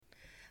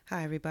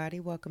Hi, everybody.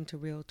 Welcome to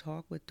Real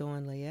Talk with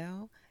Dawn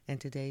Lael.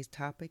 And today's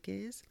topic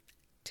is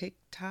Tick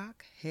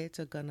Tock, heads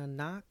are gonna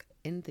knock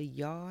in the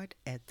yard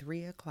at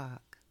 3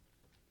 o'clock.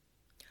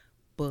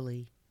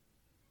 Bully.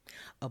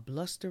 A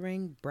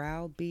blustering,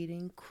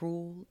 browbeating,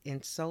 cruel,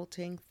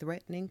 insulting,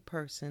 threatening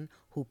person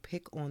who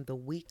pick on the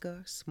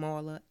weaker,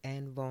 smaller,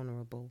 and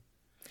vulnerable.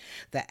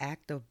 The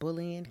act of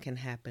bullying can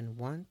happen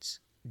once,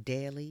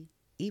 daily,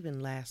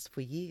 even last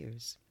for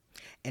years.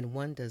 And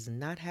one does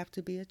not have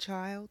to be a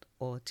child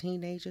or a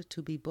teenager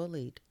to be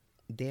bullied.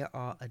 There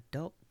are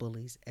adult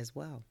bullies as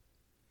well.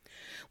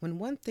 When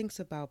one thinks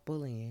about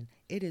bullying,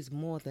 it is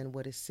more than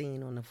what is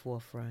seen on the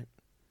forefront.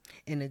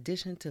 In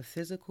addition to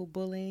physical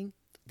bullying,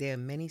 there are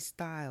many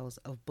styles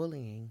of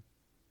bullying: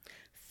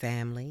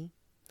 family,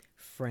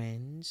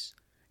 friends,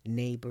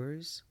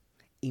 neighbors,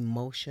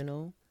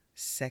 emotional,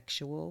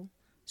 sexual,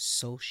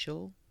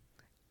 social,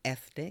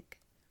 ethnic,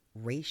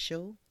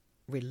 racial,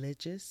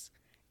 religious,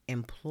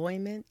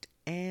 employment,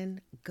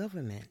 and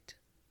government.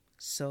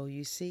 So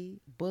you see,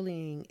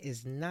 bullying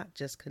is not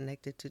just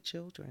connected to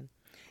children.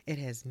 It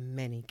has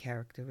many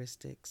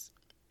characteristics.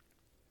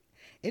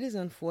 It is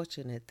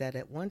unfortunate that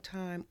at one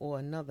time or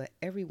another,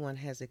 everyone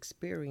has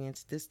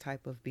experienced this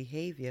type of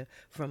behavior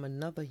from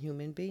another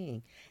human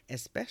being,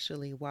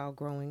 especially while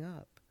growing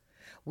up.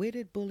 Where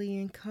did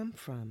bullying come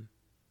from?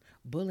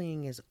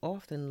 Bullying is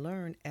often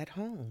learned at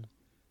home.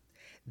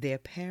 Their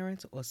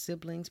parents or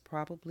siblings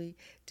probably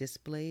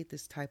displayed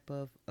this type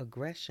of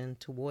aggression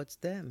towards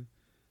them.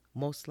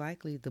 Most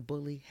likely, the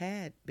bully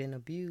had been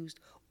abused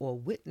or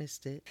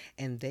witnessed it,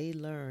 and they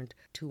learned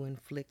to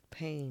inflict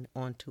pain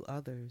onto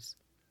others.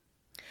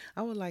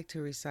 I would like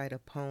to recite a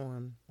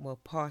poem, well,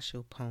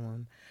 partial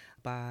poem,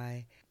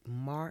 by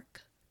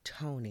Mark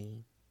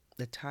Tony.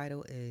 The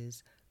title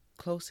is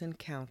Close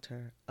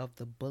Encounter of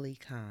the Bully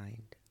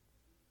Kind.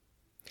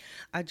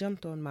 I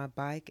jumped on my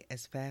bike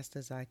as fast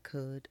as I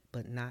could,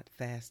 but not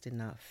fast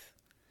enough.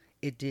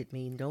 It did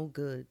me no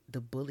good.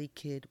 The bully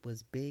kid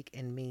was big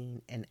and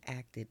mean and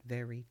acted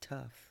very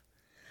tough.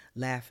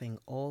 Laughing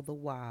all the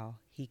while,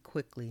 he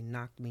quickly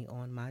knocked me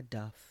on my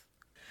duff.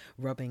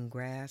 Rubbing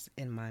grass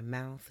in my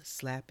mouth,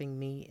 slapping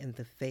me in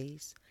the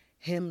face,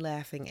 him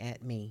laughing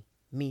at me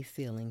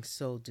feeling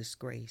so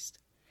disgraced.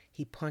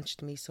 He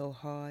punched me so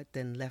hard,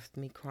 then left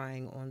me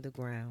crying on the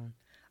ground.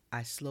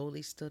 I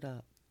slowly stood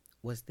up.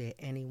 Was there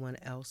anyone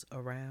else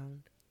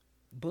around?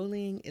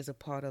 Bullying is a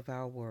part of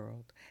our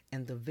world,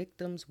 and the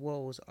victim's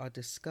woes are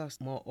discussed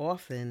more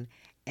often,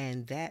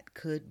 and that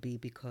could be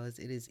because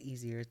it is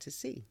easier to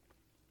see.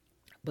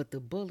 But the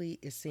bully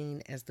is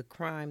seen as the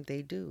crime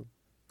they do.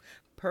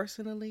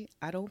 Personally,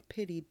 I don't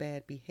pity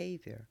bad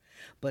behavior,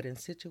 but in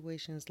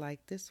situations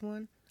like this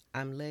one,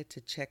 I'm led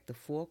to check the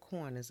four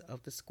corners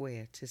of the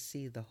square to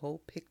see the whole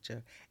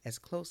picture as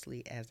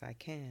closely as I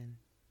can.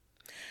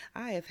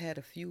 I have had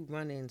a few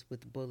run-ins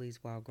with bullies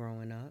while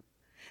growing up,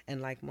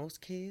 and like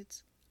most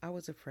kids, I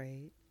was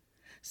afraid.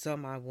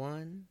 Some I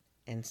won,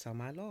 and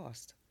some I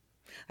lost.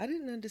 I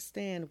didn't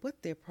understand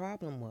what their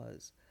problem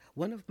was.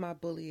 One of my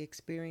bully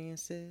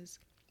experiences,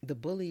 the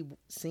bully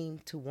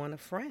seemed to want a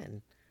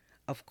friend.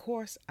 Of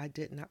course, I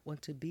did not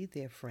want to be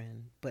their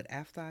friend, but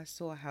after I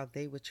saw how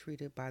they were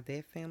treated by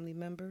their family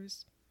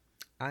members,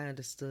 I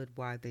understood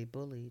why they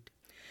bullied.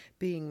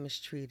 Being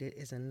mistreated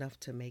is enough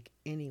to make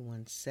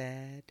anyone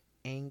sad,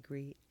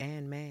 angry,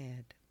 and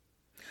mad.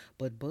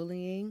 But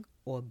bullying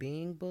or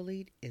being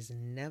bullied is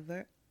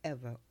never,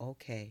 ever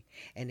okay,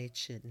 and it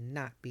should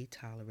not be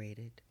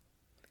tolerated.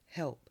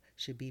 Help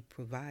should be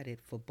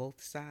provided for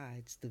both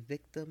sides, the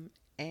victim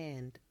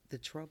and the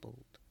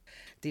troubled.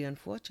 The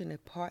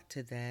unfortunate part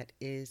to that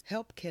is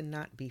help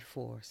cannot be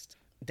forced.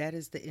 That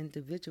is the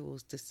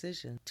individual's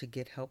decision to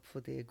get help for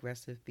the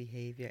aggressive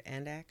behavior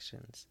and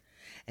actions.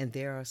 And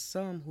there are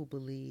some who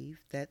believe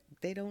that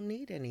they don't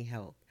need any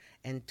help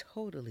and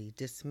totally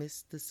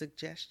dismiss the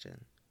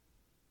suggestion.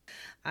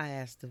 I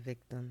asked the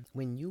victim,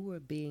 when you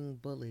were being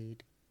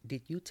bullied,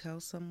 did you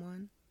tell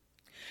someone?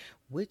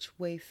 Which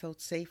way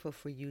felt safer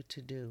for you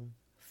to do,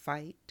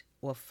 fight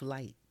or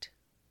flight?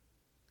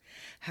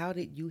 How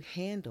did you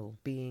handle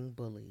being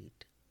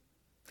bullied?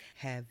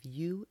 Have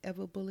you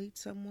ever bullied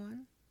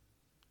someone?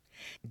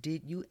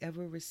 Did you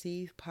ever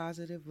receive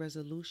positive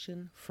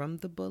resolution from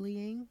the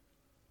bullying?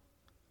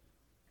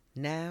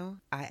 Now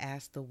I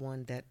ask the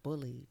one that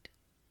bullied.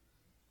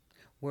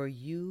 Were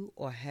you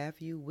or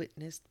have you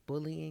witnessed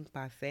bullying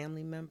by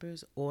family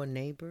members or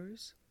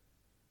neighbors?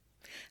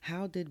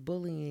 How did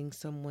bullying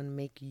someone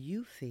make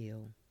you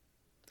feel?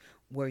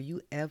 Were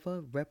you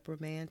ever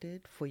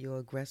reprimanded for your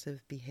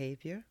aggressive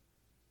behavior?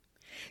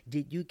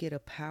 Did you get a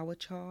power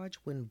charge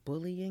when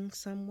bullying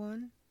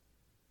someone?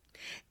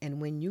 And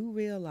when you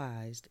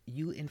realized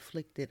you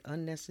inflicted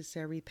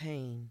unnecessary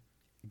pain,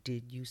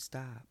 did you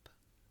stop?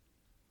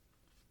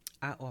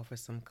 I offer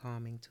some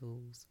calming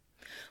tools.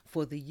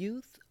 For the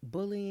youth,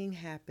 bullying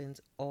happens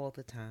all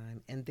the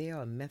time, and there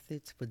are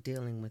methods for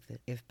dealing with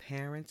it. If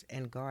parents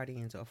and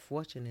guardians are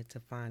fortunate to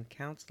find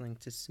counseling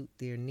to suit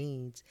their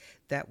needs,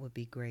 that would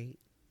be great.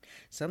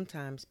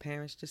 Sometimes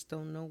parents just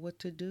don't know what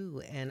to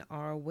do and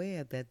are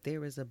aware that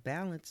there is a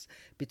balance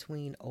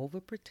between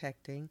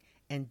overprotecting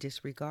and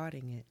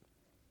disregarding it.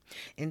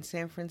 In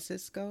San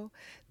Francisco,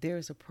 there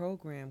is a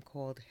program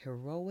called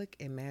Heroic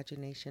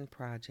Imagination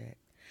Project.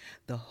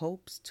 The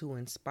hopes to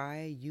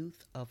inspire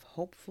youth of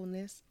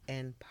hopefulness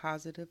and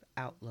positive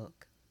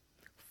outlook.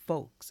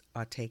 Folks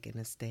are taking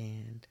a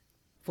stand.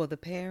 For the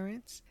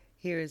parents,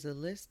 here is a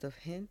list of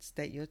hints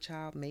that your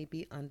child may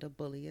be under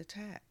bully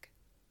attack.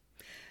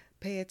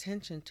 Pay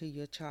attention to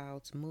your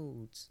child's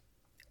moods,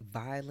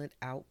 violent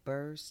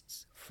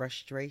outbursts,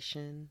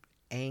 frustration,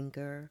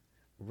 anger,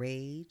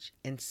 rage,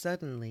 and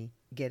suddenly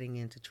getting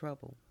into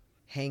trouble.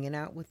 Hanging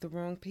out with the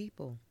wrong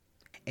people,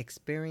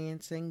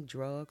 experiencing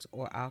drugs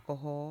or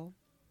alcohol.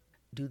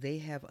 Do they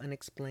have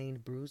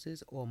unexplained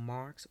bruises or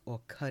marks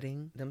or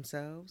cutting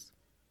themselves?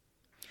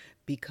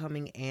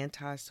 Becoming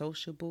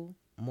antisociable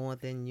more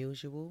than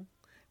usual.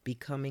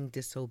 Becoming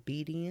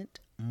disobedient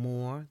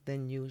more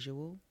than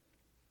usual.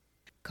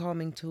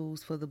 Calming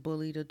tools for the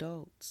bullied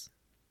adults.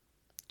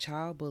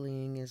 Child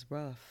bullying is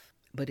rough,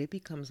 but it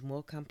becomes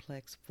more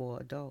complex for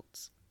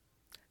adults.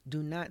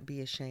 Do not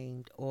be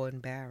ashamed or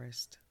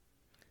embarrassed.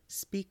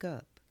 Speak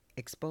up.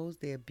 Expose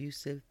the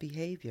abusive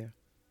behavior.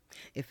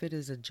 If it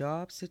is a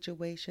job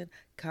situation,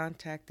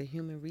 contact the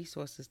Human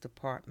Resources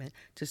Department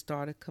to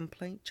start a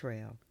complaint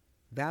trail.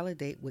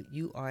 Validate what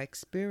you are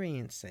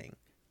experiencing.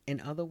 In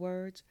other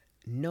words,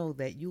 know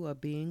that you are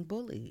being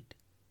bullied.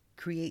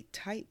 Create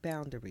tight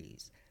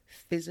boundaries,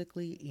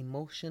 physically,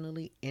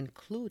 emotionally,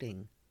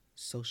 including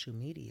social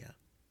media.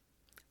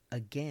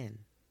 Again,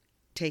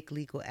 take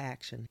legal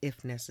action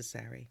if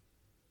necessary.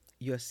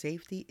 Your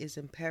safety is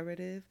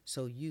imperative,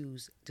 so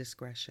use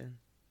discretion.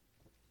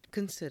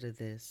 Consider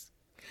this.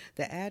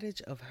 The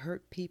adage of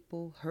hurt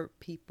people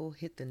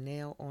hit the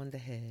nail on the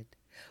head.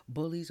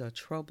 Bullies are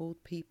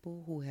troubled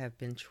people who have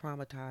been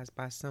traumatized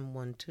by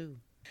someone too.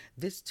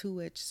 This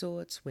two-edged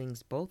sword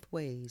swings both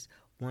ways,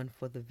 one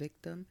for the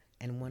victim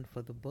and one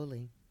for the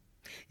bully.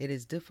 It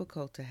is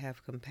difficult to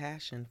have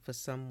compassion for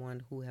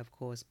someone who have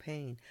caused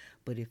pain,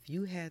 but if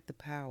you had the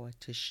power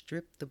to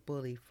strip the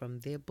bully from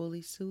their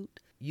bully suit,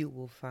 you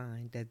will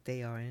find that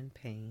they are in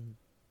pain.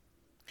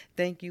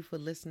 Thank you for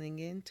listening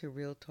in to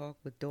Real Talk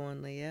with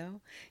Dawn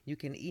Lael. You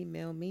can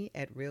email me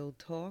at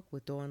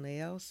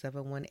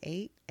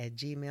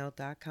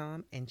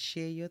realtalkwithdawnlael718@gmail.com and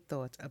share your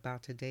thoughts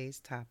about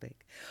today's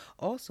topic.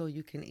 Also,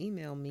 you can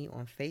email me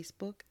on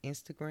Facebook,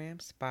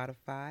 Instagram,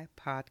 Spotify,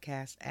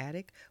 Podcast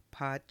Addict,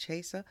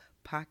 Podchaser,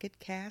 Pocket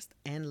Cast,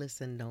 and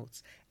Listen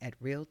Notes at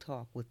Real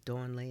Talk with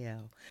Dawn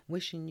Lael.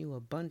 Wishing you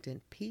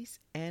abundant peace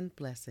and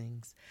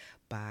blessings.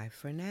 Bye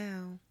for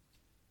now.